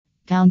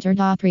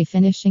Countertop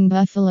Refinishing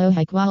Buffalo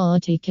high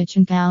quality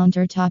kitchen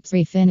countertops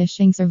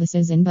refinishing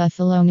services in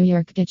Buffalo, New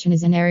York. Kitchen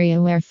is an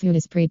area where food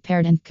is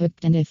prepared and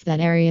cooked, and if that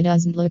area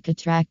doesn't look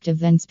attractive,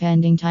 then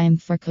spending time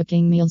for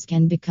cooking meals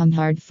can become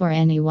hard for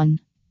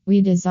anyone.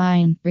 We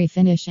design,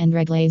 refinish, and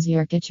reglaze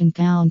your kitchen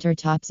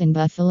countertops in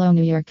Buffalo,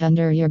 New York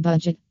under your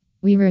budget.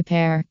 We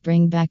repair,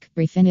 bring back,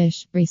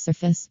 refinish,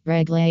 resurface,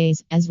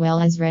 reglaze, as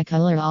well as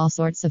recolor all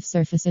sorts of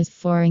surfaces.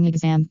 For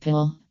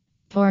example,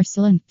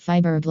 porcelain,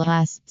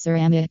 fiberglass,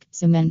 ceramic,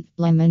 cement,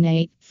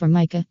 laminate,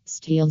 formica,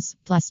 steels,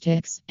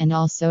 plastics, and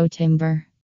also timber.